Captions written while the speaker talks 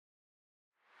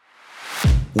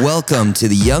Welcome to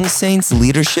the Young Saints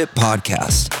Leadership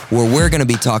Podcast, where we're going to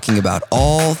be talking about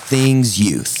all things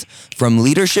youth, from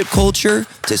leadership culture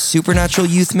to supernatural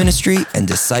youth ministry and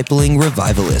discipling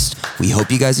revivalist. We hope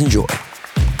you guys enjoy.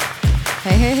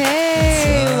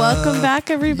 Hey, welcome back,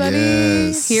 everybody.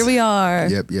 Yes. Here we are.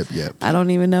 Yep. I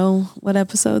don't even know what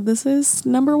episode this is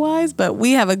number-wise, but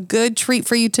we have a good treat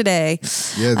for you today.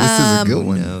 Yeah, this is a good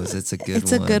one. Who knows? It's a good one.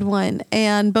 It's a good one.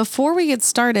 And before we get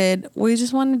started, we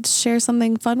just wanted to share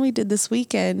something fun we did this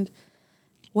weekend.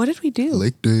 What did we do?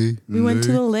 Lake Day. We went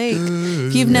to the lake.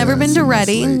 If you've never been to it's a nice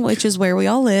Redding, lake. which is where we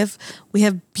all live, we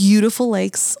have beautiful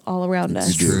lakes all around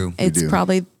us. true. We It's do.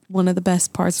 probably one of the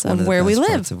best parts One of the where we best live.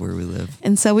 parts of where we live.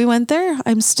 And so we went there.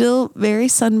 I'm still very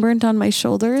sunburnt on my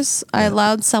shoulders. I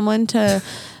allowed someone to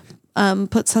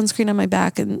put sunscreen on my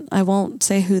back, and I won't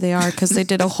say who they are because they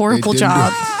did a horrible did.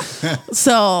 job.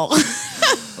 So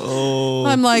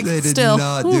I'm like, They did still,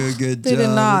 not do a good they job. did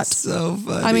not. It's so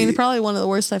funny. I mean, probably one of the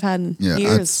worst I've had in Yeah,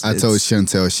 years. I told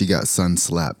Chantel she got sun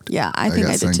slapped. Yeah, I think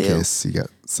got I did too. sun-kissed, she got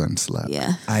sun slapped.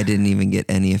 Yeah. I didn't even get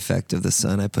any effect of the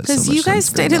sun. I put so Because much you guys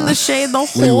sunscreen stayed in on. the shade the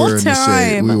We whole were in the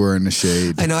shade. time. We were in the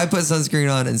shade. I know I put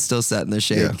sunscreen on and still sat in the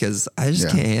shade Yeah. because I just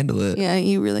Yeah. can't handle it. Yeah,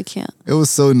 you really can't. It was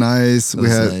so nice. We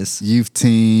was had nice. youth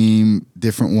team,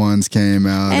 different ones came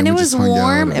out. And it we was just hung out,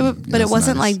 warm, and, but it was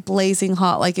wasn't nice. like blazing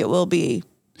hot like it will be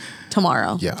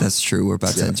tomorrow. Yeah. That's true. We're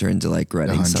about to Yeah. enter into like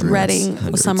Reading hundreds. summer. Reading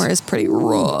Hundreds. summer is pretty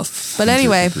rough. But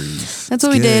anyway, degrees. that's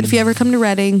what we Good. did. If you ever come to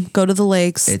Reading, go to the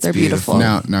lakes. It's They're beautiful.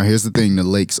 beautiful. Now here's the thing: the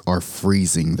lakes are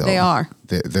freezing though. They are.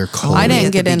 They're cold. I didn't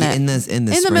At the get in begin- it. in the In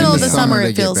the spring, middle of the yeah. summer, they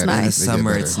it get feels better. nice. They get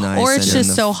Summer, better. it's nice. Or and it's in just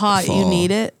the so hot you fall-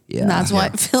 need it. Yeah. And that's why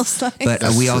Yeah. it feels like. But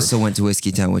That's we true. also went to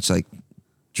Whiskey Town, which like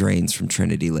drains from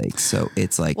Trinity Lake, so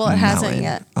it's like Well, it hasn't mountain.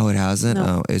 yet. Oh, it hasn't.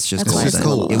 No. Oh, it's just That's cold. why it's then.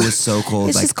 cold. It was so cold.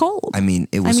 It's like, just cold. I mean,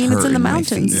 it was. it's in the hurting my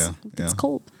mountains. feet. Yeah. It's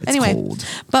cold. It's anyway, cold.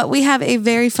 but we have a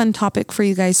very fun topic for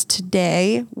you guys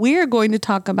today. We are going to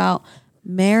talk about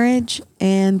marriage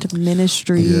and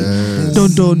ministry. Yes.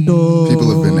 Dun, dun, dun.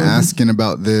 People have been asking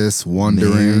about this,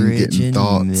 wondering, Marriage getting and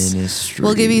thoughts. ministry.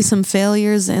 We'll give you some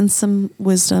failures and some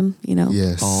wisdom. You know,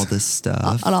 Yes. all the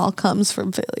stuff. it all comes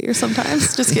from failure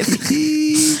sometimes. Just kidding.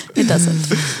 It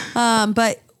doesn't.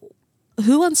 But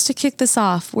who wants to kick this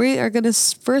off? We are going to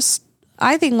first,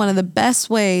 I think one of the best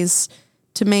ways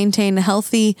to maintain a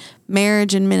healthy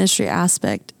marriage and ministry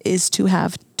aspect is to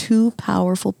have two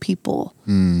powerful people.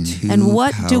 And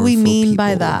what do we Powerful mean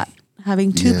by people. that?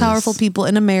 Having two Yes. powerful people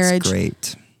in a marriage,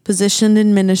 Great. positioned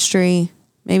in ministry.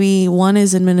 Maybe one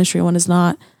is in ministry, one is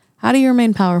not. How do you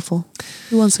remain powerful?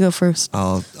 Who wants to go first?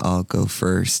 I'll go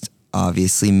first.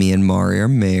 Obviously, me and Mari are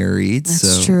married, That's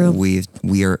so true.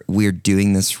 we are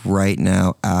doing this right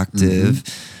now, active.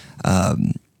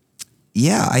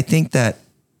 Yeah, I think that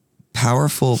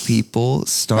powerful people I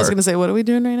was start. going to say, what are we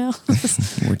doing right now?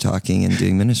 We're talking and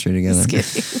doing ministry together,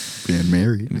 Just kidding. Being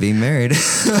married. being married.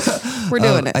 We're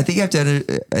doing it. I think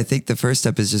I think the first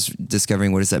step is just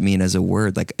discovering what does that mean as a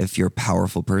word. Like, if you're a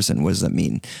powerful person, what does that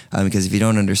mean? Because if you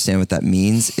don't understand what that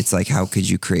means, it's like, how could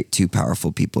you create two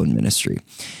powerful people in ministry?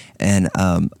 And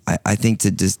I think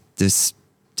to just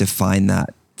define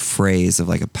that phrase of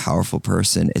like a powerful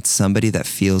person, it's somebody that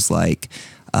feels like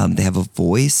they have a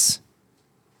voice,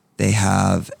 they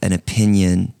have an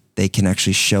opinion, they can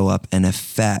actually show up and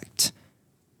affect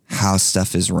how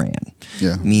stuff is ran.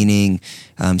 Yeah. Meaning,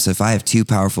 so if I have two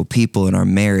powerful people in our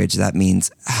marriage, that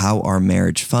means how our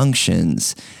marriage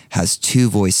functions has two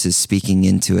voices speaking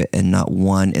into it, and not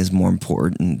one is more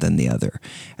important than the other.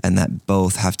 And that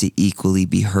both have to equally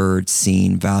be heard,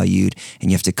 seen, valued, and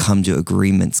you have to come to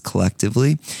agreements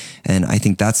collectively. And I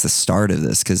think that's the start of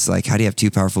this, because like, how do you have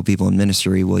two powerful people in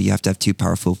ministry? Well, you have to have two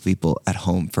powerful people at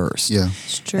home first. Yeah.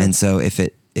 It's true. And so if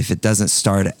it doesn't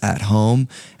start at home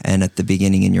and at the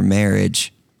beginning in your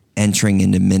marriage, entering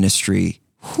into ministry,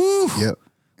 whew, Yep.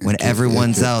 when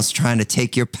everyone's else trying to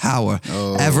take your power,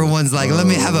 everyone's like, let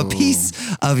me have a piece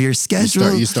of your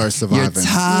schedule. you start your surviving.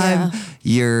 time, Yeah.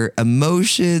 your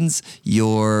emotions,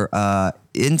 your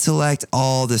intellect,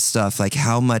 all this stuff. Like,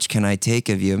 how much can I take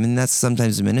of you? I mean, that's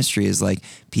sometimes ministry is like,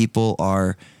 people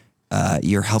are,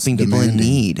 you're helping people in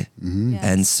demanding. need.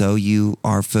 And so you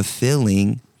are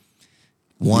fulfilling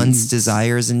one's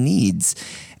desires and needs.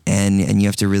 And you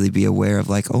have to really be aware of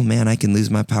like, oh man, I can lose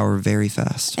my power very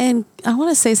fast. And I want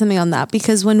to say something on that,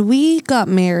 because when we got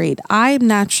married, I'm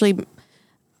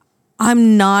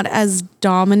not as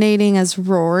dominating as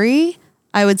Rory.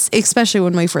 I would, especially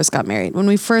when we first got married. When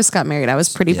we first got married, I was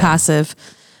pretty passive.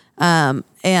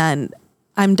 And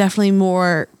I'm definitely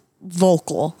more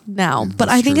vocal now. But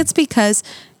I think it's because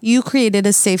you created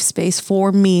a safe space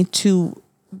for me to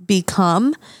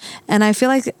become. And I feel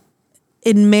like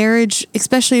in marriage,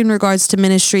 especially in regards to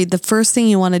ministry, the first thing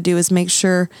you want to do is make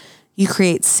sure you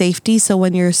create safety. So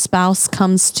when your spouse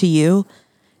comes to you,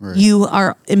 you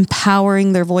are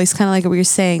empowering their voice, kind of like what you're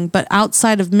saying. But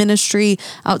outside of ministry,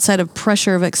 outside of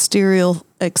pressure of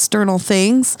external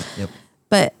things,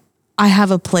 but I have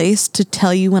a place to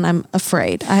tell you when I'm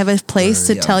afraid. I have a place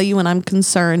to tell you when I'm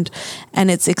concerned,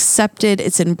 and it's accepted,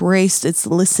 it's embraced, it's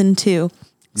listened to.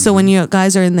 So when you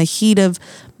guys are in the heat of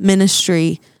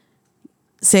ministry,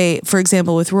 say, for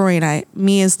example, with Rory and I,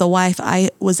 me as the wife, I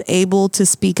was able to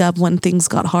speak up when things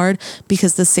got hard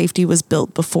because the safety was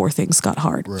built before things got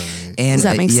hard. Right. And does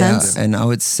that make sense? And I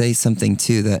would say something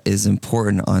too that is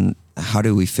important on how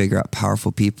do we figure out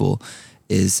powerful people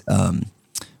is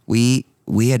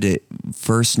we had to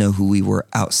first know who we were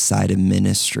outside of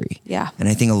ministry. Yeah. And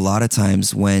I think a lot of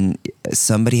times when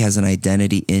somebody has an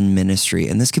identity in ministry,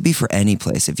 and this could be for any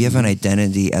place, if you have an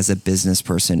identity as a business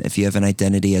person, if you have an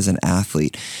identity as an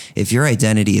athlete, if your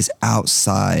identity is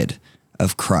outside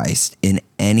of Christ in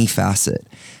any facet,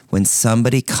 when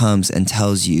somebody comes and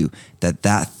tells you that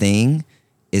that thing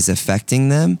is affecting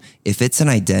them, if it's an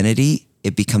identity,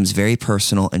 it becomes very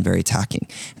personal and very attacking.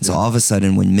 And so all of a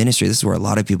sudden when ministry, this is where a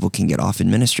lot of people can get off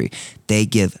in ministry, they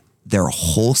give their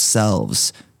whole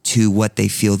selves to what they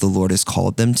feel the Lord has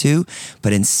called them to.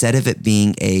 But instead of it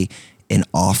being an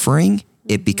offering,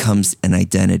 it becomes an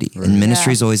identity. And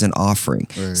ministry is always an offering.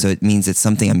 So it means it's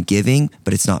something I'm giving,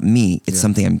 but it's not me. It's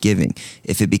something I'm giving.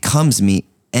 If it becomes me,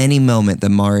 any moment that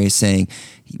Mari is saying,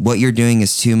 what you're doing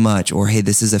is too much, or hey,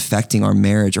 this is affecting our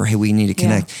marriage, or hey, we need to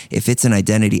connect. If it's an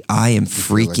identity, I am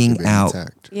freaking out,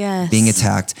 being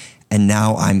attacked. And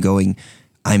now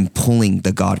I'm pulling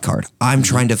the God card. I'm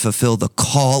trying to fulfill the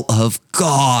call of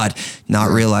God, not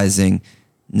realizing,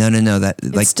 no, that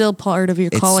It's like still part of your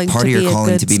calling. It's part of your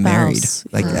calling to be married.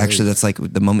 Like Yeah. actually, that's like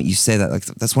the moment you say that, like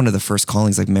that's one of the first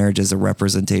callings. Like marriage is a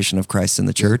representation of Christ in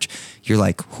the church. You're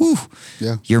like, whew.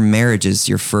 Yeah. Your marriage is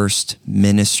your first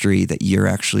ministry that you're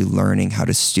actually learning how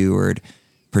to steward,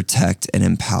 protect, and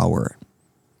empower.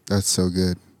 That's so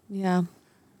good. Yeah.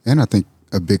 And I think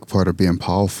a big part of being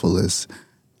powerful is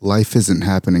life isn't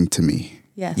happening to me.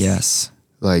 Yes. Yes.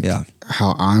 Like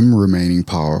how I'm remaining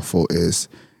powerful is,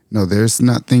 no, there's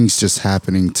not things just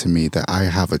happening to me that I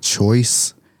have a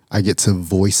choice. I get to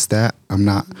voice that. I'm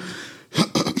not,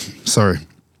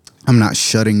 I'm not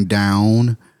shutting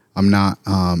down. I'm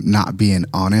not being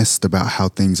honest about how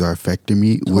things are affecting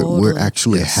me. We're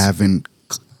actually having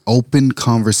open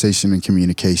conversation and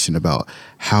communication about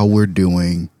how we're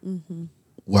doing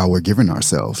while we're giving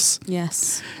ourselves.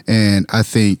 Yes. And I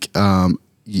think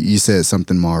you said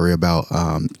something, Mari, about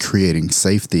creating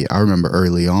safety. I remember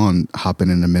early on hopping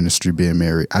into ministry, being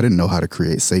married. I didn't know how to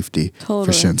create safety for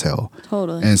Chantel.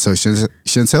 Totally. And so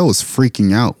Chantel was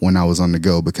freaking out when I was on the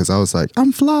go because I was like,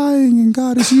 I'm flying and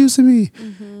God is using me.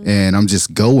 And I'm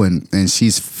just going and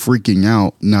she's freaking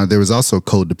out. Now, there was also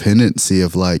codependency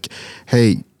of like,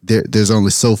 hey, there's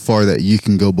only so far that you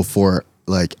can go before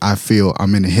like I feel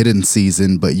I'm in a hidden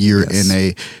season, but you're in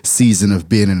a season of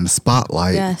being in the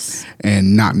spotlight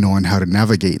and not knowing how to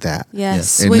navigate that.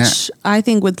 Yes. Which I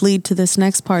think would lead to this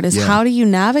next part is how do you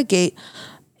navigate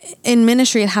in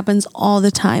ministry? It happens all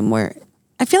the time where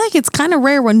I feel like it's kind of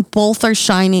rare when both are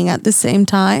shining at the same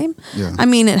time. Yeah. I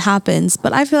mean, it happens,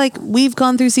 but I feel like we've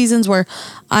gone through seasons where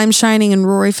I'm shining and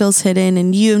Rory feels hidden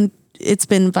and it's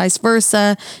been vice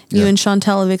versa. You and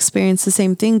Chantel have experienced the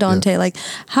same thing, Dante. Like,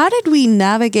 how did we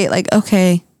navigate? Like,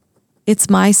 okay, it's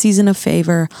my season of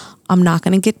favor. I'm not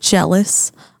going to get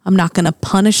jealous. I'm not going to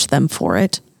punish them for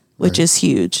it, which is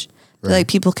huge. Like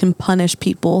people can punish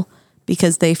people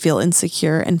because they feel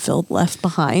insecure and feel left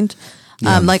behind.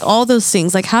 Like all those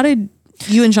things. Like, how did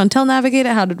you and Chantel navigate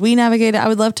it? How did we navigate it? I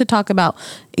would love to talk about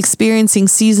experiencing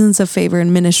seasons of favor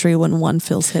in ministry when one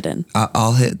feels hidden.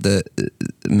 I'll hit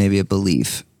maybe a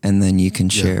belief, and then you can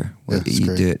share what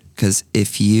you do it. Because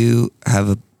if you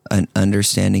have an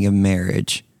understanding of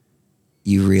marriage,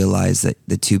 you realize that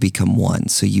the two become one,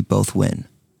 so you both win.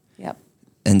 Yep.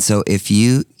 And so if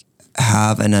you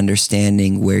have an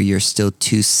understanding where you're still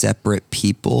two separate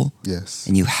people,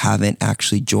 and you haven't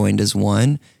actually joined as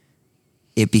one,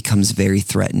 it becomes very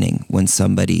threatening when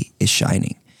somebody is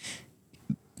shining.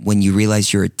 When you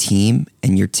realize you're a team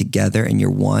and you're together and you're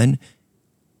one,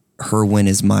 her win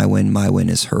is my win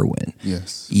is her win.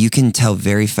 Yes. You can tell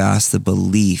very fast the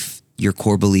belief, your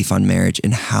core belief on marriage,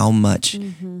 and how much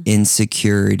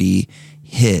insecurity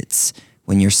hits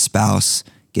when your spouse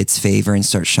gets favor and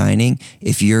starts shining.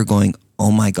 If you're going,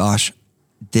 oh my gosh,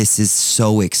 this is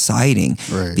so exciting.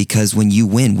 Because when you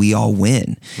win, we all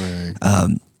win.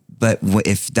 But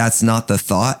if that's not the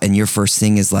thought and your first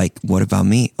thing is like, what about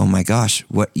me? Oh my gosh,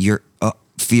 what your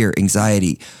fear,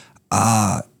 anxiety,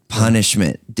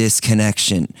 punishment,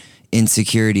 disconnection,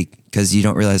 insecurity, because you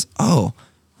don't realize, oh,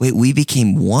 wait, we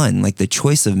became one. Like the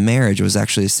choice of marriage was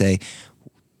actually to say,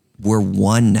 we're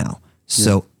one now.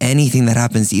 So anything that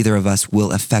happens to either of us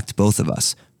will affect both of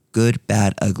us. Good,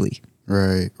 bad, ugly.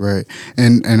 Right.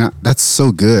 And that's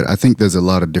so good. I think there's a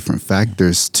lot of different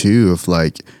factors too of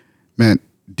like, man,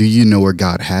 do you know where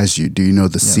God has you? Do you know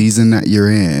the season that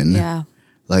you're in? Yeah.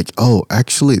 Like, oh,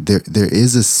 actually there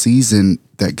is a season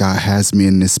that God has me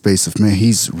in this space of, man,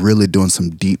 he's really doing some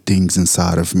deep things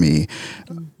inside of me.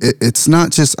 It's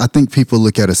not just, I think people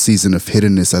look at a season of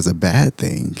hiddenness as a bad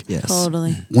thing. Yes.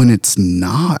 Totally. When it's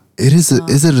not.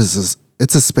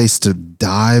 It's a space to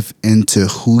dive into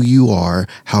who you are,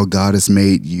 how God has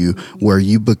made you, where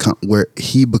he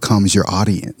becomes your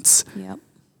audience. Yep.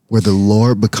 Where the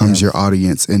Lord becomes your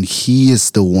audience and he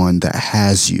is the one that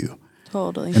has you.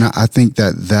 Totally. And I think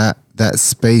that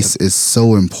space is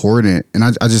so important. And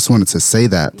I just wanted to say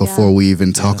that before we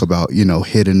even talk about,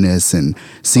 hiddenness and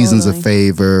seasons of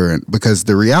favor. And because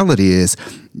the reality is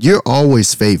you're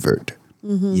always favored.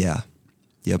 Mm-hmm. Yeah.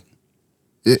 Yep.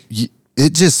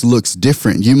 It just looks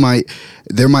different.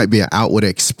 There might be an outward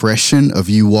expression of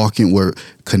you walking where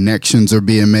connections are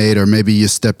being made, or maybe you're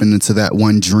stepping into that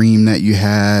one dream that you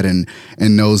had and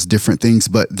those different things.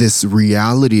 But this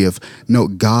reality of, no,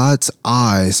 God's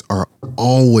eyes are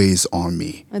always on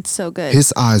me. It's so good.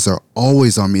 His eyes are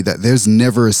always on me, that there's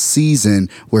never a season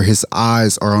where his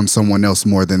eyes are on someone else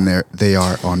more than they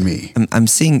are on me. I'm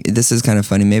seeing, this is kind of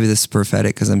funny. Maybe this is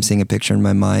prophetic because I'm seeing a picture in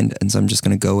my mind. And so I'm just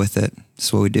going to go with it.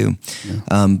 That's what we do.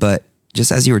 Yeah. But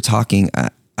just as you were talking,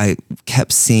 I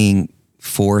kept seeing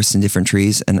forests and different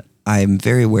trees. And I'm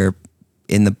very aware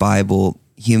in the Bible,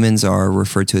 humans are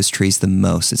referred to as trees the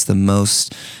most. It's the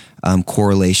most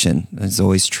correlation. There's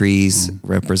always trees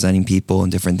representing people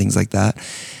and different things like that.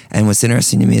 And what's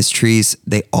interesting to me is trees,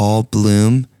 they all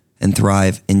bloom and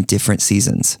thrive in different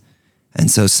seasons. And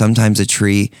so sometimes a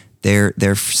tree,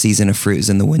 their season of fruit is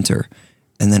in the winter.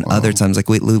 And then other times, like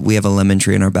we have a lemon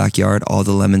tree in our backyard. All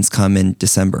the lemons come in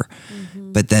December.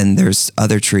 Mm-hmm. But then there's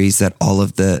other trees that all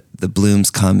of the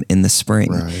blooms come in the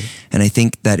spring. Right. And I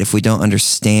think that if we don't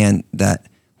understand that,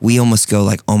 we almost go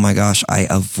like, oh my gosh, I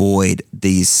avoid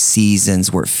these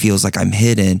seasons where it feels like I'm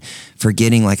hidden,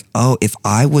 forgetting like, oh, if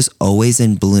I was always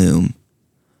in bloom,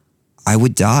 I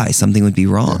would die. Something would be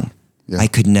wrong. Yeah. Yeah. I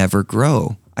could never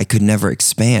grow. I could never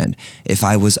expand. If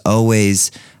I was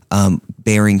always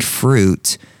bearing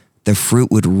fruit, the fruit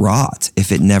would rot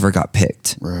if it never got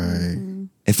picked. Right.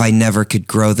 If I never could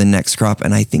grow the next crop.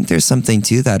 And I think there's something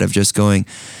to that of just going,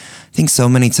 I think so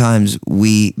many times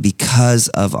because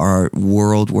of our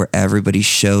world where everybody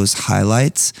shows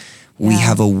highlights, we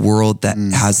have a world that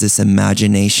has this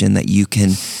imagination that you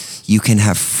can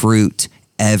have fruit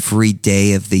every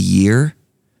day of the year.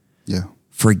 Yeah.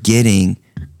 Forgetting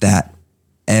that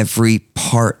every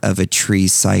part of a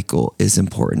tree's cycle is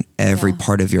important. Every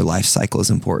part of your life cycle is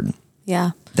important.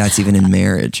 Yeah. That's even in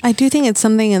marriage. I do think it's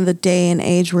something in the day and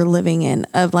age we're living in,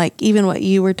 of like even what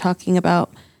you were talking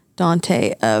about,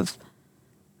 Dante, of,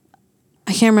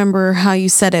 I can't remember how you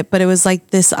said it, but it was like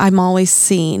this, I'm always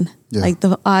seen. Yeah. Like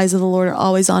the eyes of the Lord are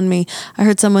always on me. I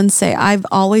heard someone say, I've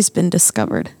always been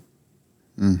discovered.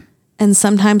 And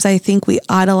sometimes I think we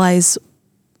idolize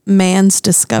man's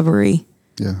discovery.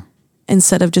 Yeah.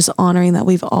 Instead of just honoring that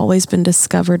we've always been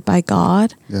discovered by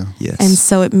God. Yeah. Yes. And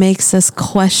so it makes us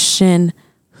question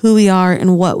who we are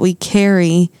and what we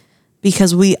carry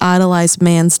because we idolize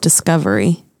man's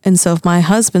discovery. And so if my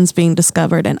husband's being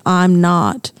discovered and I'm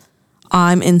not,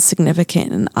 I'm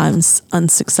insignificant and I'm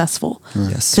unsuccessful.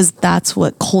 Yes. Because that's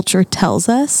what culture tells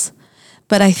us.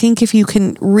 But I think if you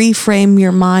can reframe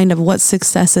your mind of what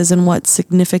success is and what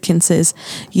significance is,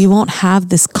 you won't have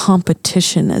this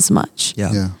competition as much.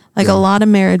 Yeah. Like a lot of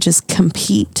marriages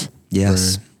compete.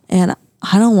 Yes. Right. And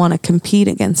I don't want to compete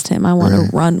against him. I want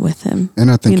to run with him. And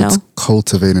I think it's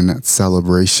cultivating that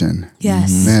celebration.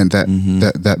 Yes. Man,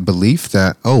 that belief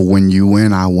that, oh, when you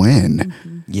win, I win.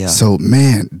 Mm-hmm. Yeah. So,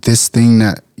 man, this thing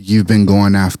that you've been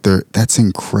going after, that's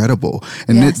incredible.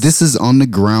 And this is on the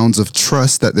grounds of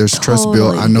trust, that there's trust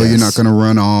built. I know you're not going to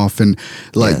run off and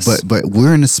but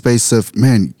we're in a space of,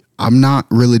 man, I'm not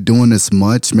really doing this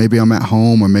much. Maybe I'm at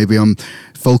home or maybe I'm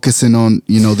focusing on,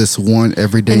 this one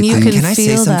everyday thing. Can I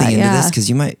say something into this? Because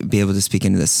you might be able to speak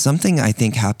into this. Something I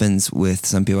think happens with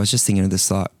some people, I was just thinking of this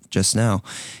thought just now,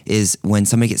 is when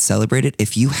somebody gets celebrated,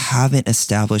 if you haven't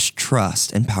established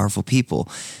trust and powerful people,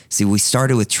 see, we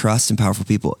started with trust and powerful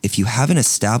people. If you haven't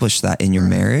established that in your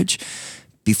marriage,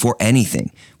 before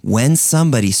anything, when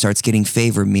somebody starts getting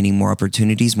favor, meaning more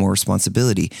opportunities, more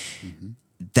responsibility,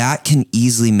 that can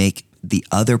easily make the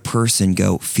other person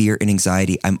go fear and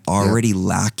anxiety. I'm already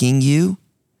lacking you.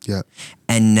 Yeah.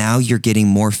 And now you're getting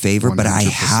more favor, but I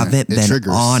 100%. haven't been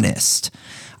triggers. honest.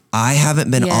 I haven't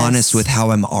been Yes. honest with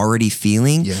how I'm already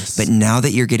feeling, Yes. but now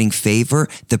that you're getting favor,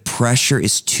 the pressure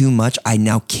is too much. I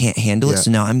now can't handle it. Yeah.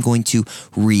 So now I'm going to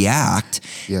react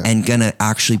Yeah. and gonna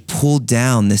actually pull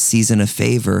down the season of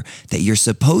favor that you're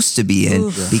supposed to be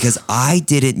in because I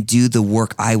didn't do the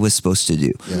work I was supposed to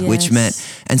do, which Yes. meant,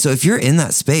 and so if you're in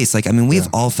that space, like, I mean, we've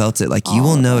all felt it. Like you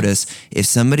will notice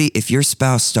if your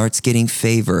spouse starts getting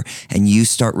favor and you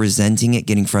start resenting it,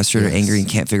 getting frustrated or angry and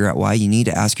can't figure out why, you need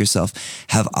to ask yourself,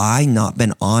 have I not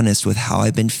been honest with how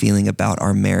I've been feeling about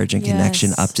our marriage and connection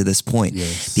Yes. up to this point?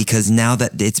 Yes. Because now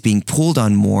that it's being pulled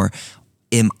on more,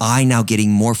 am I now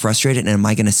getting more frustrated, and am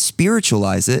I going to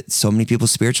spiritualize it? So many people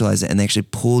spiritualize it and they actually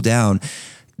pull down.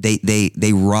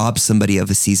 They rob somebody of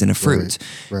a season of fruit.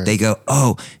 Right. They go,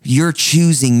 oh, you're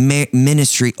choosing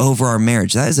ministry over our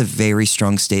marriage. That is a very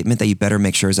strong statement that you better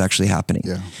make sure is actually happening.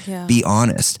 Yeah. Be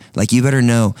honest. Like you better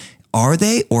know, are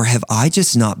they, or have I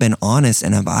just not been honest,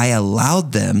 and have I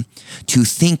allowed them to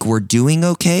think we're doing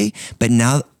okay, but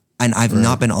now, and I've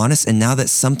not been honest, and now that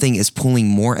something is pulling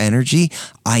more energy,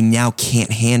 I now can't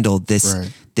handle this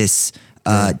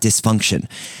dysfunction.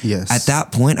 Yes. At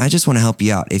that point, I just want to help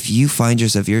you out. If you find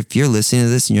yourself, if you're listening to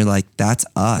this and you're like, that's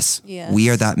us, Yes. we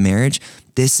are that marriage,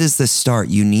 this is the start.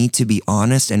 You need to be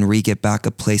honest and get back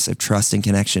a place of trust and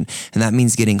connection. And that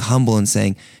means getting humble and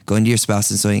going to your spouse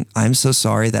and saying, I'm so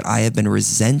sorry that I have been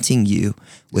resenting you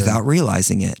without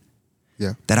realizing it.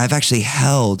 Yeah. That I've actually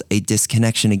held a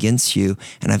disconnection against you,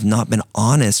 and I've not been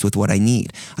honest with what I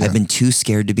need. I've been too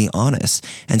scared to be honest.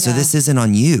 And so this isn't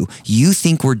on you. You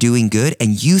think we're doing good,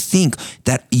 and you think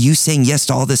that you saying yes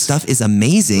to all this stuff is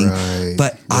amazing, Right,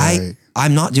 but right.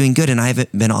 I'm not doing good and I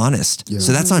haven't been honest.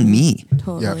 So that's on me.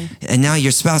 Totally. And now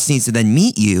your spouse needs to then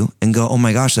meet you and go, oh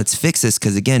my gosh, let's fix this.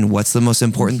 Because again, what's the most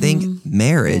important thing?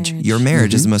 Marriage. Your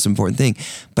marriage is the most important thing.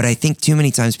 But I think too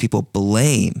many times people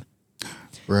blame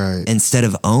Right. instead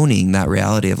of owning that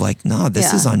reality of like, no,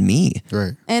 this is on me.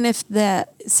 Right. And if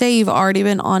say you've already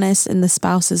been honest and the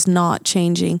spouse is not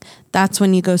changing, that's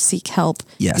when you go seek help.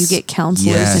 Yes. You get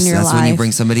counselors Yes, in your that's life. when you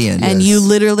bring somebody in. And Yes. you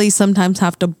literally sometimes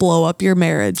have to blow up your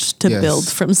marriage to Yes. build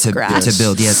from to scratch.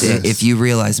 build. Yes. Yes. If you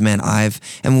realize, man,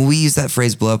 and when we use that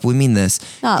phrase blow up, we mean this.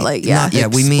 Not like,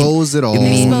 We mean Expose it all. We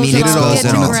mean Expose it all. expose Get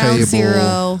it to all. ground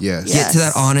zero. Yes. Yeah. Get to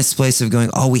that honest place of going,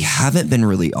 oh, we haven't been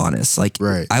really honest. Like,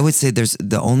 Right. I would say there's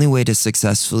the only way to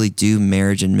successfully do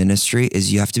marriage and ministry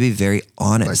is you have to be very Like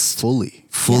honest, fully.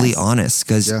 Yes. honest,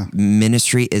 because Yeah.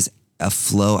 ministry is a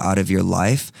flow out of your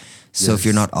life. So if Yes.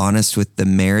 you're not honest with the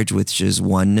marriage, which is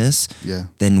oneness, Yeah.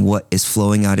 then what is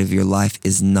flowing out of your life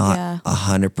is not Yeah.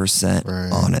 100% Right.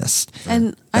 honest.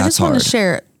 And I That's just want hard. to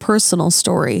share a personal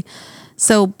story.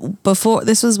 So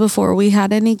this was before we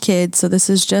had any kids. So this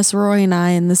is just Rory and I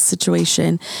in this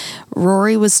situation.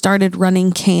 Rory started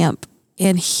running camp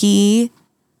and he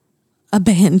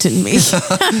abandoned me.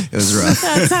 It was rough.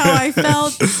 That's how I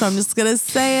felt. So I'm just going to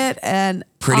say it. And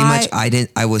Pretty much,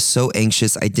 I was so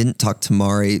anxious. I didn't talk to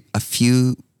Mari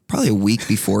probably a week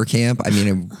before camp. I mean,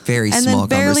 a very and small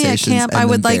then barely at conversations. camp, and I then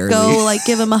would barely. go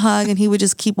give him a hug and he would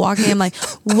just keep walking. I'm like,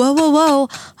 whoa.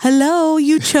 Hello,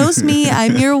 you chose me.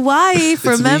 I'm your wife.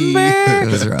 Remember?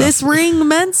 It was rough. This ring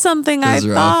meant something, I was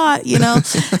rough.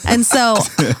 thought, And so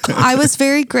I was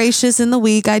very gracious in the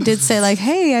week. I did say like,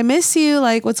 hey, I miss you.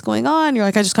 Like, what's going on? You're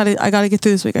like, I gotta get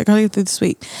through this week. I gotta get through this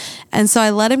week. And so I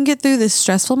let him get through this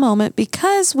stressful moment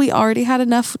because we already had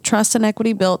enough trust and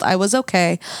equity built. I was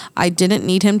okay. I didn't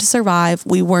need him to survive.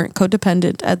 We weren't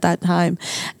codependent at that time.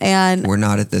 And We're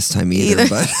not at this time either.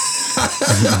 But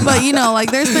but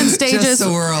like there's been stages just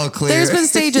so we're all clear. there's been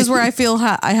stages where I feel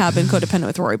I have been codependent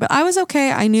with Rory, but I was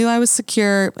okay. I knew I was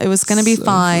secure. It was going to be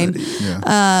fine.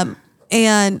 Yeah.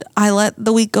 And I let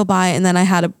the week go by, and then I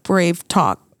had a brave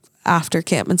talk after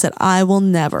camp and said, I will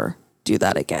never do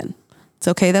that again. It's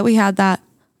okay that we had that.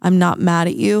 I'm not mad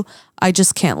at you. I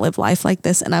just can't live life like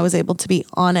this. And I was able to be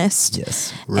honest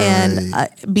Yes. and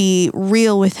be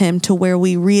real with him to where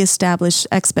we reestablish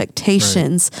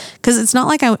expectations. Because it's not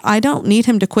like I don't need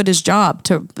him to quit his job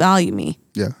to value me.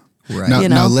 Yeah. Right. Now, You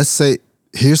know? now let's say,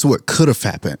 here's what could have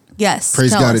happened. Yes.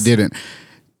 Praise tell God us. it didn't.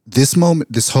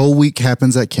 This whole week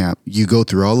happens at camp. You go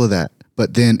through all of that.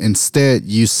 But then instead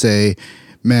you say,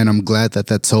 man, I'm glad that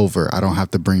that's over. I don't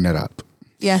have to bring that up.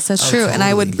 Yes, that's true. And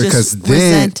I would Because just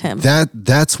then resent him.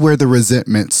 that's where the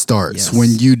resentment starts. Yes.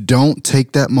 When you don't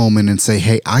take that moment and say,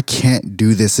 hey, I can't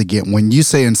do this again. When you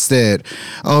say instead,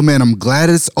 oh man, I'm glad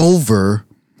it's over.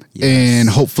 And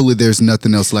hopefully there's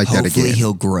nothing else like that Hopefully again.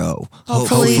 he'll grow.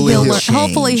 Hopefully he'll learn. change.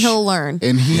 Hopefully he'll learn.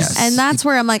 And he's Yes. And that's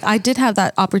where I'm like, I did have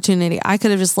that opportunity. I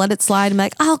could have just let it slide and be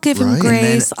like, I'll give him Right. And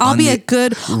grace. then I'll on be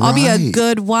the- a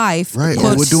good wife. right.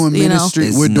 quotes, Or we're doing you know. ministry.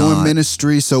 It's we're doing not.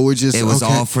 ministry, so we're just It was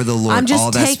okay. all for the Lord. I'm just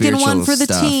all that taking one spiritual for the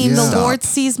stuff. team. Yeah. The Stop. Lord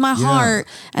sees my heart.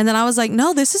 And then I was like,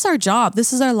 no, this is our job.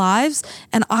 This is our lives.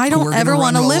 And I We're don't gonna ever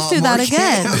want to run a live lot through that more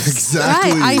again. camps.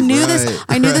 Exactly. Right. I knew this. Right.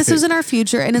 I knew this Right. was in our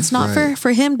future. And it's not Right.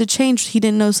 for him to change. He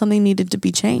didn't know something needed to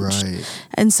be changed. Right.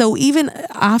 And so even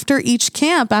after each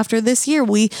camp, after this year,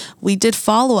 we did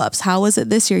follow-ups. How was it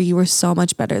this year? You were so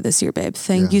much better this year, babe.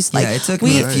 Thank you. Yeah, it took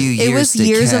me a few It was years to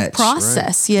years of catch.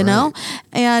 process, you know?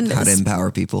 And How to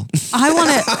empower people. I want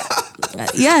to,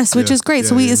 yes, which is great.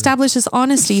 So we established this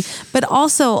honesty, but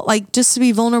also like just to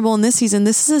be vulnerable in this season.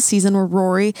 This is a season where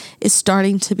Rory is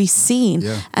starting to be seen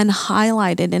and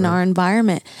highlighted in our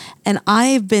environment. And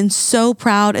I've been so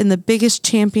proud and the biggest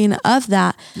champion of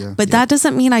that. But that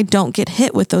doesn't mean I don't get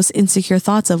hit with those insecure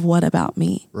thoughts of what about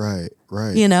me, Right.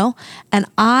 Right. you know? And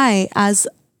I, as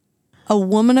a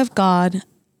woman of God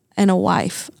and a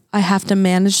wife, I have to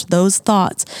manage those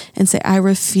thoughts and say, I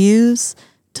refuse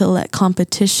to let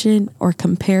competition or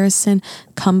comparison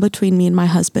come between me and my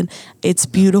husband. It's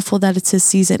beautiful that it's his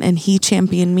season and he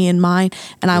championed me in mine,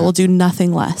 and I will do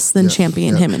nothing less than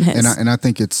champion him in his. And I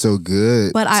think it's so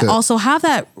good. But I also have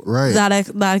that Right.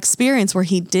 that experience where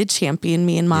he did champion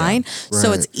me in mine. So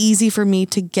Right. it's easy for me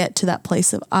to get to that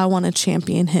place of I want to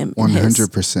champion him in his.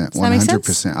 100%. Does that make sense?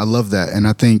 100%. I love that. And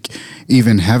I think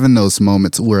even having those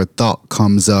moments where a thought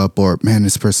comes up, or man,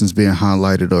 this person's being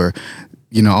highlighted, or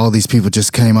you know, all these people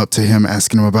just came up to him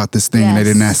asking him about this thing and they Yes.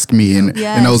 didn't ask me. And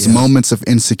Yes. in those moments of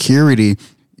insecurity,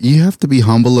 you have to be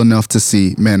humble enough to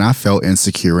see, man, I felt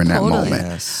insecure in that Totally. moment.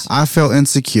 Yes. I felt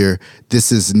insecure.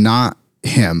 This is not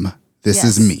him. This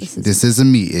is Yes, me. This is a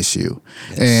me issue.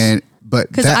 But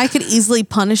Because I could easily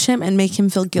punish him and make him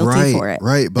feel guilty right, for it.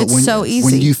 Right. But it's so easy.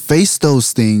 when you face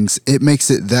those things, it makes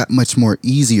it that much more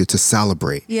easier to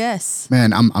celebrate. yes.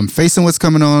 Man, I'm facing what's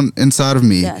coming on inside of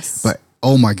me. Yes. But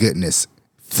oh my goodness,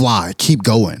 fly, keep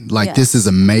going. Like Yes. this is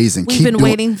amazing. We've keep been doing-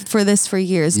 waiting for this for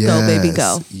years. Go, baby,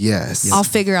 go. Yes. I'll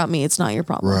figure out me. It's not your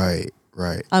problem. Right.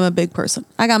 Right. I'm a big person.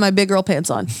 I got my big girl pants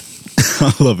on.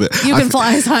 I love it. You can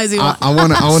fly as high as you want. I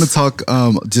want to talk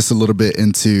just a little bit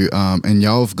into and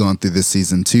y'all have gone through this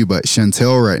season too, but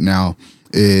Chantel right now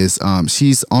is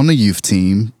she's on the youth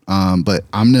team, but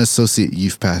I'm the associate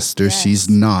youth pastor. Yes. She's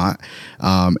not,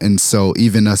 and so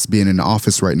even us being in the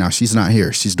office right now, she's not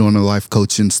here. She's doing the life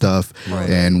coaching stuff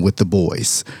and with the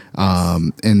boys,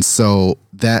 and so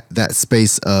that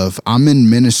space of I'm in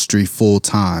ministry full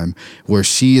time where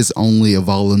she is only a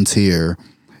volunteer.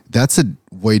 That's a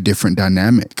way different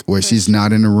dynamic where she's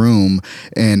not in a room.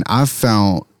 And I've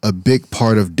found a big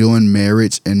part of doing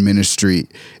marriage and ministry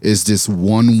is this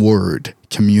one word,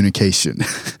 communication.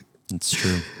 It's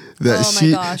true. that Oh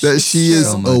my gosh, it's she is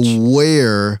So much.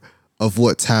 aware of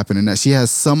what's happening, that she has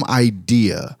some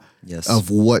idea Yes. of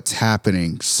what's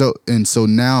happening. So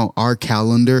now our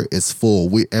calendar is full.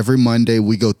 Every Monday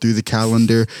we go through the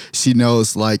calendar. She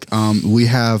knows like we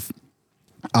have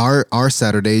our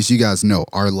Saturdays, you guys know,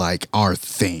 are like our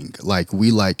thing. Like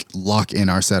we like lock in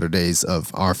our Saturdays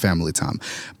of our family time.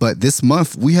 But this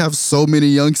month we have so many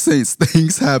Young Saints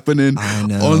things happening I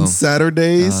know. on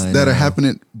Saturdays I that are know.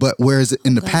 happening. But whereas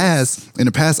in the past,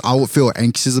 I would feel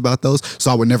anxious about those, so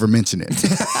I would never mention it.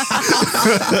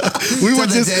 we would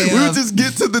the day we would of. just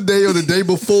get to the day or the day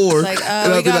before. Like,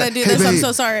 and we I'd be gotta do this. I'm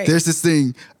so sorry." There's this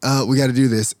thing, we got to do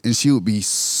this, and she would be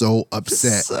so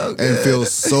upset So and feel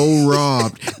so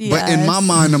robbed. But in my Yes.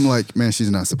 mind, I'm like, man,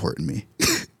 she's not supporting me.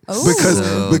 Oh.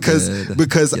 So good.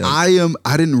 because Yep.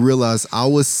 I didn't realize I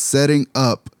was setting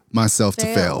up myself to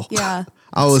fail. Yeah.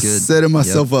 I was good. setting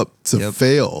myself Yep. up to Yep.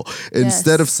 fail.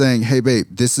 Instead of saying, hey, babe,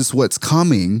 this is what's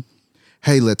coming.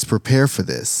 Hey, let's prepare for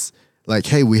this. Like,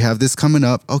 hey, we have this coming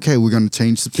up. Okay, we're going to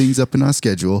change some things up in our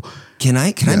schedule. Can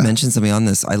I mention something on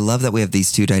this? I love that we have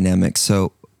these two dynamics.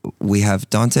 So we have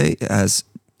Dante as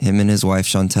him and his wife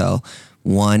Chantel.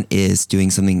 One is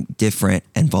doing something different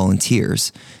and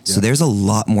volunteers. So there's a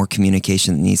lot more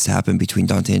communication that needs to happen between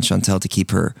Dante and Chantel to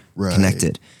keep her Right.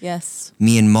 connected. Yes.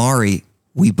 Me and Mari,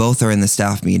 we both are in the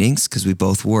staff meetings because we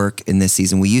both work in this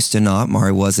season. We used to not.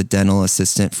 Mari was a dental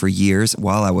assistant for years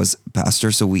while I was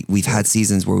pastor. So we've had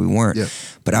seasons where we weren't. Yeah.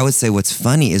 But I would say what's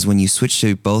funny is when you switch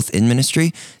to both in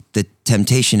ministry, the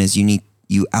temptation is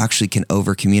you actually can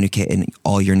over communicate and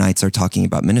all your nights are talking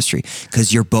about ministry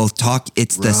because you're both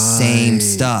it's the same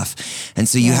stuff. And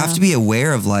so you have to be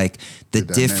aware of like the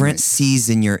different dynamic.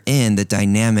 season you're in, the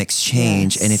dynamics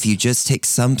change. Yes. And if you just take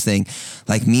something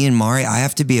like me and Mari, I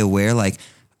have to be aware, like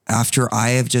after I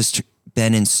have just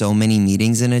been in so many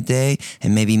meetings in a day,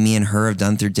 and maybe me and her have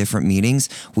done through different meetings,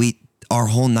 our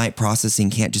whole night processing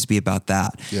can't just be about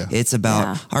that. Yeah. It's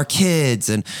about our kids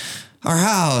and our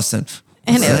house and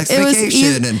And the next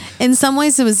vacation. And in some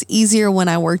ways, it was easier when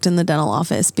I worked in the dental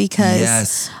office because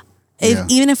yes.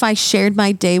 even if I shared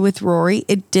my day with Rory,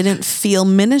 it didn't feel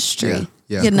ministry.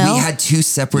 Yeah. You know, we had two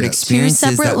separate Yeah. experiences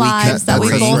two separate that lives that we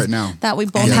That's both right now. that we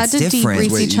both And had it's to different. debrief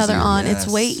It's way each other easier. on. Yes.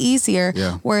 It's way easier.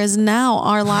 Yeah. Whereas now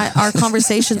our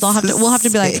conversations we'll have to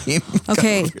be like, Same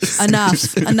okay,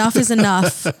 enough is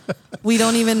enough. We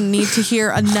don't even need to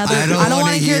hear another. I don't wanna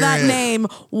want to hear that it. name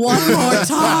one more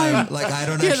time. Like, I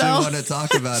don't You actually know? want to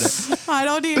talk about it. I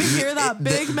don't need to hear that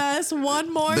big mess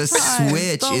one more The time.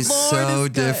 switch The is Lord so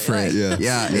good. different. Like,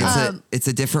 Yeah. It's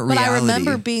a different but reality. I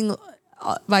remember being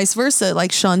vice versa,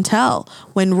 like Chantel.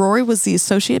 When Rory was the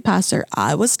associate pastor,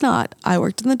 I was not. I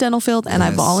worked in the dental field and I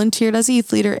Yes. volunteered as a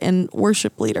youth leader and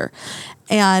worship leader.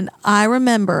 And I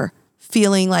remember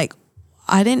feeling like,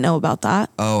 I didn't know about that.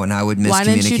 Oh, and I would miscommunicate Why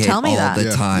didn't you tell me all that? the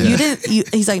Yeah. time. You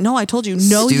didn't. He's like, no, I told you.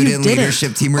 No, you Student didn't.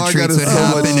 leadership team I retreats got would so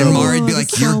much happen, and trouble. Mari'd be like,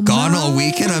 So "You're gone all mad.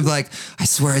 weekend." I'm like, "I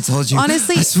swear I told you."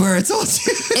 Honestly, I swear I told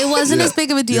you. It wasn't Yeah. as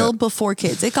big of a deal Yeah. before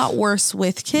kids. It got worse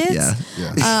with kids.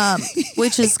 Yeah.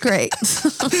 Which is great.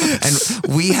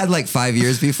 And we had like 5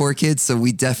 years before kids, so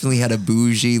we definitely had a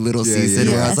bougie little Yeah, season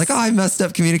yeah, where I Yes. was like, "Oh, I messed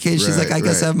up communication." She's Right, like, "I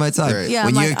guess I have my time." right. Yeah,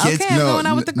 When I'm you like, had kids, okay, I'm going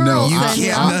out with the girls. No, You then, can't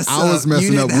yeah. mess I was up. You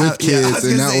messing up didn't with have- yeah, I kids, was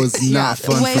and gonna that say, was not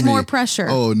fun way for me. more pressure.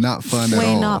 Oh, not fun at Way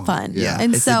all. not fun. Yeah.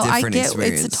 And It's so a I different get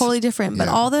experience. it's totally different. But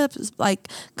Yeah. all the like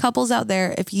couples out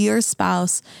there, if your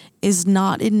spouse is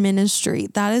not in ministry,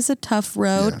 that is a tough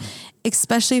road,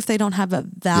 especially if they don't have a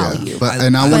value. But I-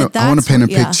 and I want to that's paint a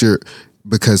what- yeah. picture,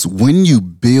 because when you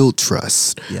build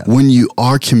trust, Yeah. when you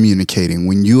are communicating,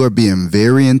 when you are being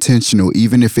very intentional,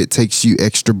 even if it takes you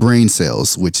extra brain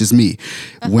cells, which is me,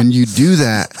 when you do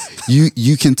that,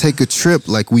 you can take a trip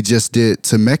like we just did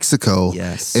to Mexico,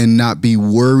 Yes. and not be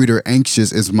worried or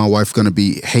anxious. Is my wife going to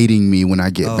be hating me when I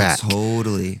get Oh, back?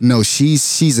 totally. No,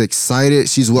 she's excited.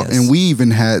 She's well, Yes. and we even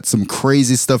had some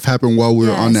crazy stuff happen while we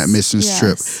were on that Yes, missions yes.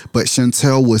 trip. But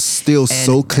Chantel was still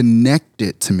so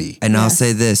connected to me. And I'll Yes.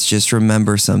 say this, just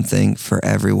remember something for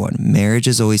everyone. Marriage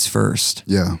is always first.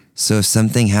 Yeah, So if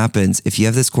something happens, if you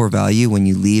have this core value when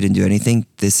you lead and do anything,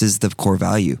 this is the core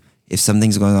value. If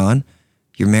something's going on,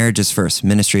 your marriage is first.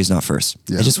 Ministry is not first.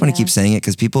 Yeah. I just want to Yeah. keep saying it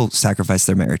because people sacrifice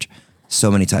their marriage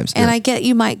so many times. And I get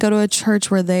you might go to a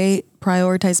church where they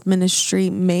prioritize ministry,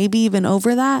 maybe even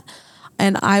over that.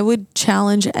 And I would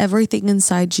challenge everything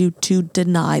inside you to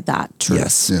deny that truth.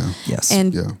 Yes. Yeah. Yes.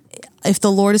 And Yeah. if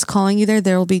the Lord is calling you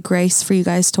there will be grace for you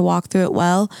guys to walk through it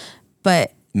well.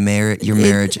 But your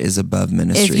marriage is above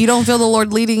ministry. if you don't feel the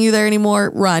Lord leading you there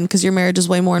anymore, run, because your marriage is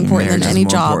way more important Marriage than is any more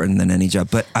job. important than any job.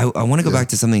 But I want to go back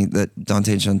to something that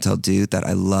Dante and Chantel do that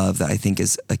I love, that I think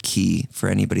is a key for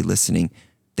anybody listening.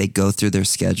 They go through their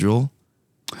schedule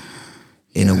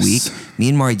in a week. Me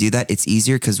and Mari do that. It's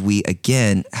easier because we,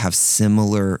 again, have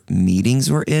similar meetings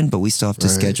we're in, but we still have to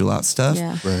Right. schedule out stuff.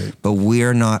 Yeah. Right. But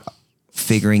we're not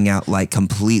figuring out like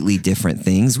completely different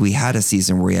things. We had a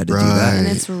season where we had to do that. And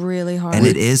Right. it's really hard. And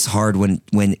it is hard when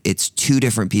it's two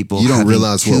different people. You don't having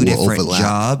realize two what will different overlap.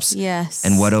 jobs. Yes.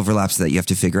 And what overlaps that you have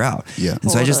to figure out. Yeah. And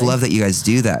so I just Totally. love that you guys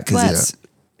do that But- because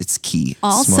it's key.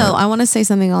 Also, Smart. I want to say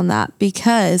something on that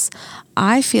because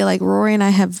I feel like Rory and I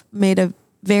have made a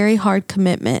very hard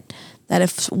commitment that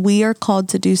if we are called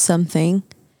to do something,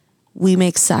 we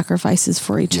make sacrifices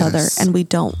for each other, Yes. and we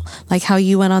don't. Like how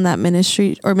you went on that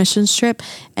ministry or missions trip,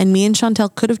 and me and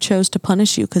Chantel could have chose to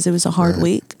punish you because it was a hard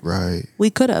week. Right. We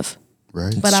could have.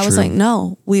 Right. But I was true. like,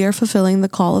 no, we are fulfilling the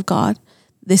call of God.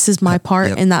 This is my part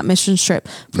Yep. in that mission trip.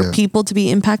 For Yeah. people to be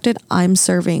impacted, I'm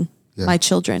serving Yeah. my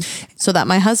children so that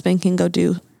my husband can go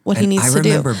do what he And needs I to do.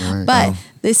 remember- Right. But Oh,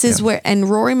 this is yeah. where, and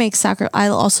Rory makes I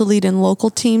also lead in local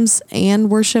teams and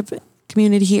worship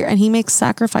community here, and he makes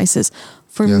sacrifices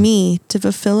for Yeah. me to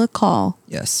fulfill a call.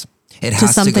 Yes. It has to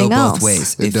go something both else.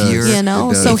 ways. It If does. you're, You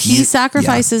know, It does. so If he you-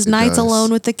 sacrifices it nights does.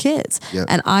 alone with the kids, Yep.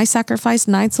 and I sacrifice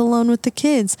nights alone with the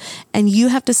kids, and you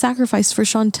have to sacrifice for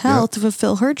Chantel Yep. to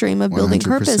fulfill her dream of building her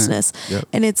 100%. business. Yep.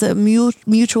 And it's a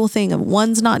mutual thing of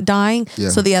one's not dying, Yeah.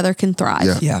 so the other can thrive.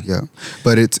 Yeah. Yeah. Yeah.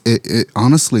 But it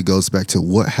honestly goes back to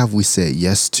what have we said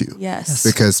yes to? Yes.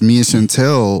 Because me and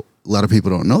Chantel, a lot of people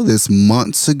don't know this,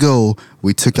 months ago,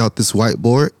 we took out this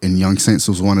whiteboard, and Young Saints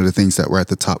was one of the things that were at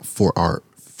the top for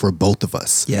both of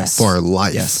us. Yes. For our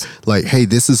life. Yes. Like, hey,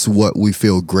 this is what we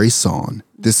feel grace on.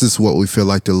 This is what we feel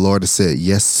like the Lord has said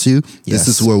yes to. Yes. This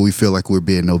is where we feel like we're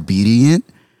being obedient.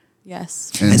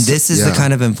 Yes. and so- this is the yeah.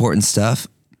 kind of important stuff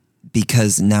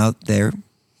because now they're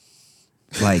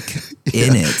like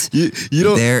in it. You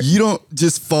don't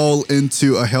just fall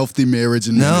into a healthy marriage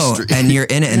and ministry. And you're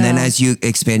in it. And then as you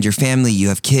expand your family, you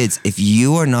have kids. If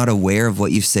you are not aware of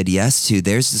what you've said yes to,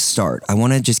 there's the start. I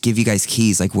want to just give you guys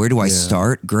keys. Like, where do I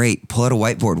start? Great. Pull out a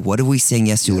whiteboard. What are we saying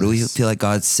yes to? What do we feel like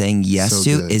God's saying yes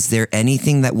to? Good. Is there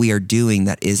anything that we are doing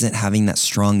that isn't having that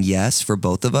strong yes for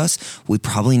both of us? We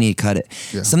probably need to cut it.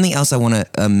 Yeah. Something else I want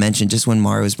to mention, just when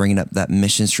Mario was bringing up that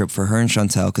mission trip for her and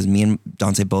Chantel, because me and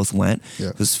Dante both went. Yeah.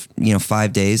 It was,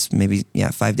 5 days, maybe,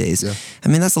 5 days. Yeah. I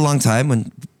mean, that's a long time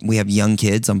when we have young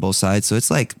kids on both sides. So it's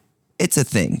like, it's a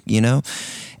thing,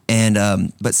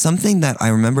 And, but something that I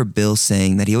remember Bill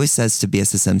saying that he always says to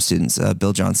BSSM students,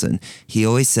 Bill Johnson, he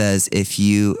always says, if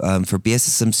you, for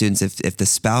BSSM students, if the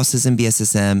spouse is in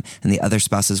BSSM and the other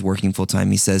spouse is working full time,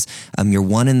 he says, you're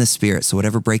one in the spirit. So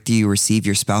whatever breakthrough you receive,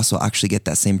 your spouse will actually get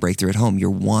that same breakthrough at home.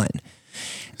 You're one.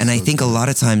 And I think a lot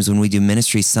of times when we do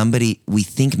ministry, we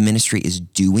think ministry is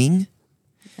doing.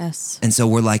 Yes. And so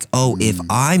we're like, if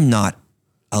I'm not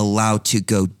allowed to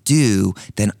go do,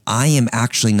 then I am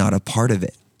actually not a part of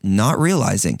it. Not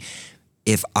realizing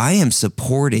if I am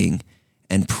supporting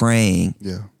and praying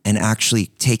and actually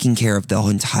taking care of the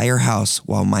entire house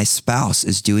while my spouse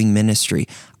is doing ministry,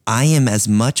 I am as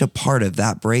much a part of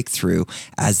that breakthrough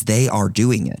as they are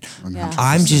doing it. Yeah.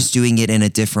 I'm just doing it in a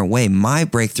different way. My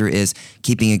breakthrough is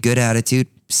keeping a good attitude,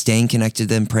 staying connected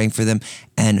to them, praying for them,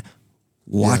 and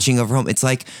watching over home. It's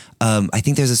like, I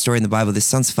think there's a story in the Bible. This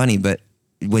sounds funny, but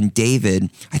when David,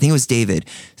 I think it was David,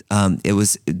 it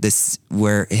was this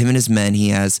where him and his men, he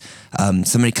has,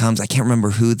 somebody comes, I can't remember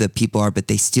who the people are, but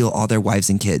they steal all their wives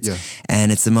and kids. Yeah.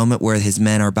 And it's the moment where his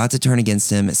men are about to turn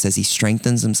against him. It says he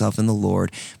strengthens himself in the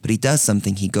Lord, but he does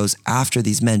something. He goes after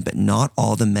these men, but not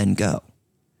all the men go.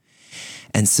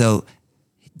 And so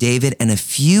David and a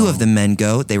few of the men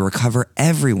go, they recover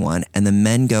everyone. And the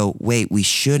men go, wait, we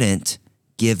shouldn't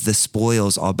give the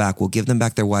spoils all back. We'll give them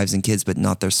back their wives and kids, but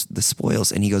not the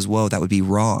spoils. And he goes, whoa, that would be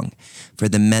wrong. For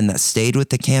the men that stayed with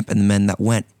the camp and the men that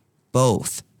went,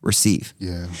 both receive.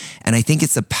 Yeah. And I think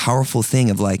it's a powerful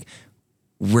thing of like,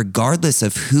 regardless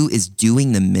of who is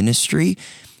doing the ministry,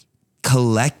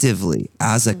 collectively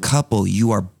as a couple, you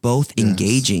are both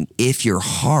engaging if your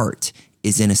heart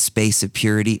is in a space of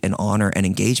purity and honor and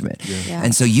engagement. Yeah. Yeah.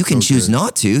 And so you can choose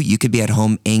not to. You could be at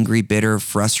home angry, bitter,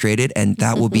 frustrated, and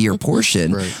that will be your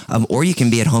portion. Right. Or you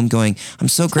can be at home going, I'm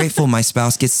so grateful my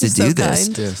spouse gets to do this.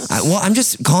 Yes. I'm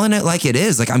just calling it like it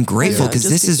is. Like, I'm grateful because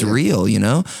this is real,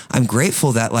 I'm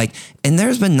grateful that and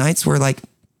there's been nights where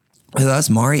with us,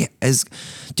 Mari is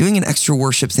doing an extra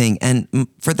worship thing. And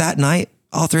for that night,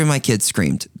 all three of my kids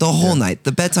screamed the whole night.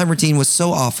 The bedtime routine was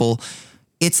so awful.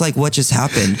 It's like, what just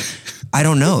happened? I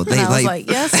don't know. They I was like,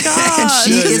 yes, God.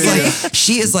 And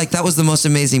she is like, that was the most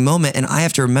amazing moment. And I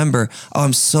have to remember,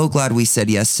 I'm so glad we said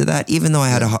yes to that. Even though I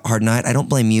had a hard night, I don't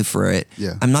blame you for it.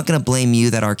 Yeah. I'm not going to blame you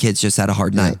that our kids just had a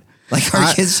hard night. Like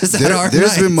our kids just had a hard night.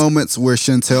 There's been moments where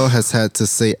Chantel has had to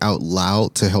say out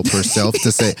loud to help herself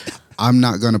to say, I'm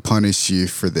not going to punish you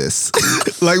for this.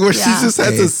 Like where she just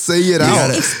had to say it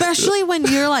out. Especially when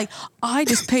you're like, I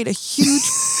just paid a huge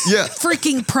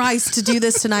freaking price to do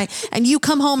this tonight. And you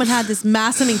come home and had this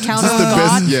massive encounter with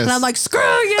God. And I'm like, screw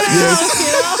you.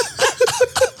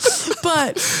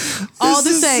 But all to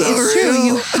say, it's true.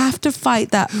 You have to fight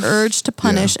that urge to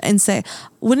punish and say,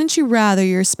 wouldn't you rather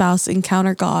your spouse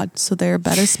encounter God so they're a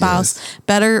better spouse,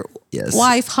 better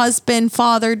wife, husband,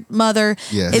 father, mother?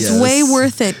 It's way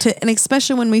worth it and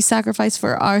especially when we sacrifice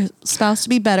for our spouse to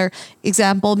be better.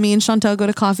 Example, me and Chantel go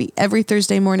to coffee every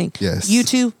Thursday morning. You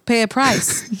two pay a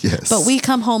price. But we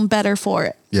come home better for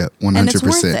it. Yeah,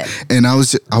 100%. And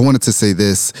I wanted to say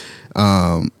this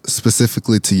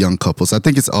specifically to young couples. I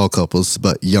think it's all couples,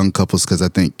 but young couples, because I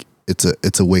think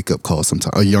it's a wake up call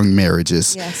sometimes. Or young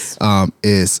marriages,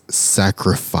 is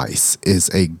sacrifice is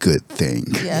a good thing.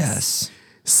 Yes.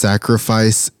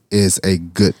 Sacrifice is a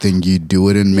good thing. You do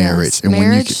it in marriage, and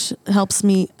marriage help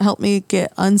me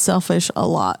get unselfish a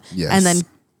lot. And then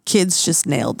kids just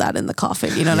nailed that in the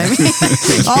coffin. You know what I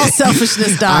mean? All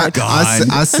selfishness died.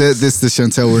 I said this to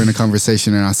Chantel. We're in a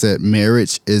conversation, and I said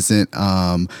marriage isn't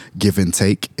give and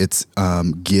take. It's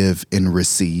give and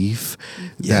receive.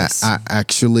 Yes.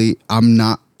 That I'm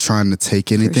not trying to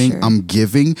take anything. I'm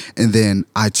giving, and then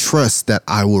I trust that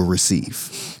I will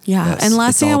receive. Yeah. Yes, and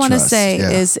last thing I want to say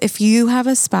is if you have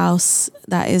a spouse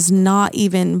that is not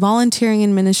even volunteering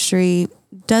in ministry,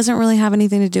 doesn't really have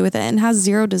anything to do with it, and has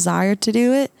zero desire to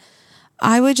do it,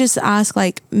 I would just ask,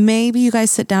 maybe you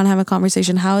guys sit down and have a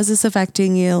conversation. How is this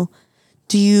affecting you?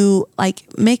 Do you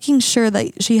like making sure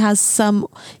that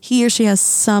he or she has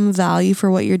some value for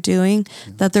what you're doing,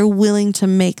 that they're willing to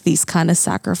make these kind of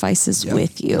sacrifices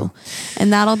with you?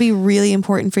 And that'll be really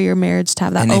important for your marriage to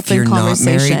have that And open if you're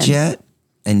conversation. not married yet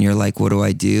and you're like, what do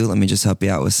I do? Let me just help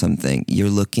you out with something. You're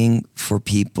looking for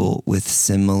people with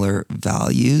similar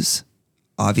values.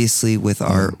 Obviously, with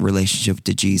our relationship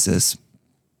to Jesus,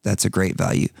 that's a great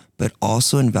value, but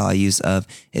also in values of,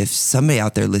 if somebody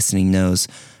out there listening knows,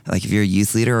 like if you're a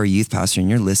youth leader or a youth pastor and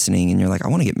you're listening and you're like, I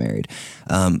want to get married.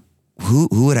 Who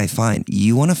would I find?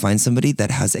 You want to find somebody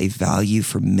that has a value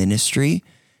for ministry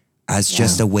as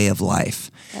just a way of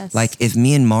life. Yes. Like if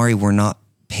me and Mari were not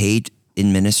paid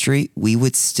in ministry, we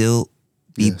would still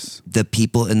be the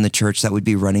people in the church that would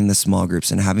be running the small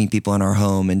groups and having people in our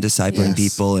home and discipling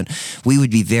people. And we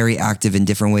would be very active in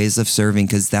different ways of serving,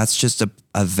 because that's just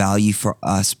a value for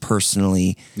us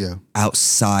personally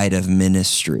outside of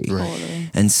ministry. Totally.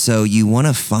 And so you want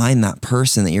to find that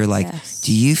person that you're like,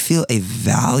 do you feel a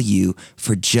value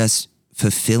for just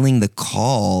fulfilling the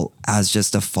call as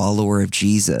just a follower of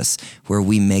Jesus, where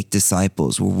we make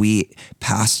disciples, where we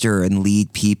pastor and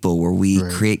lead people, where we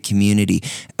create community,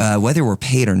 whether we're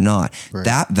paid or not,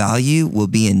 that value will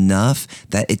be enough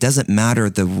that it doesn't matter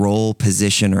the role,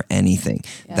 position, or anything.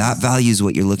 That value is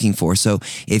what you're looking for. So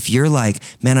if you're like,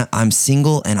 man, I'm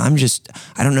single and I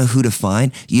don't know who to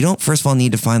find. You don't, first of all,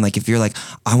 need to find, like, if you're like,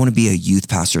 I want to be a youth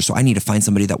pastor, so I need to find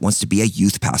somebody that wants to be a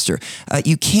youth pastor.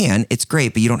 You can, it's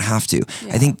great, but you don't have to.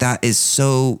 I think that is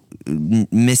so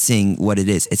missing what it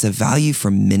is. It's a value for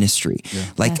ministry,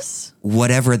 like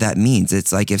whatever that means.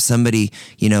 It's like if somebody,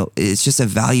 it's just a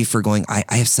value for going, I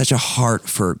have such a heart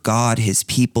for God, his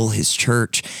people, his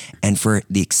church, and for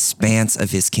the expanse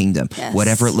of his kingdom.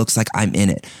 Whatever it looks like, I'm in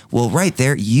it. Well, right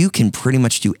there, you can pretty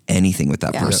much do anything with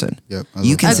that person.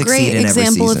 You can succeed in every season. A great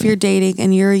example, if you're dating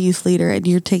and you're a youth leader and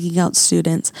you're taking out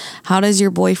students, how does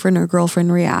your boyfriend or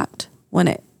girlfriend react when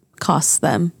it costs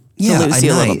them to lose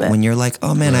you a little bit? When you're like,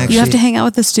 oh man, you have to hang out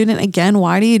with the student again.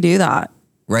 Why do you do that?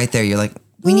 Right there, you're like,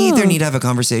 we either need to have a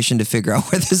conversation to figure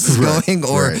out where this is going,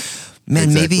 or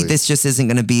man, maybe this just isn't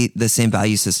going to be the same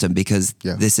value system, because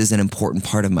this is an important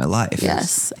part of my life.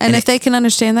 Yes. And if they can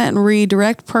understand that and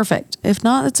redirect, perfect. If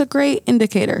not, it's a great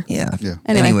indicator.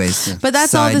 Anyways, but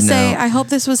that's all to say. I hope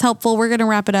this was helpful. We're going to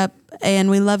wrap it up,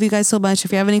 and we love you guys so much.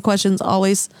 If you have any questions,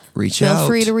 always feel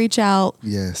free to reach out.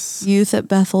 Yes.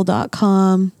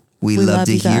 Youth@bethel.com. We love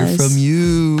to hear from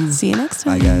you. See you next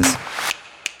time. Bye, guys.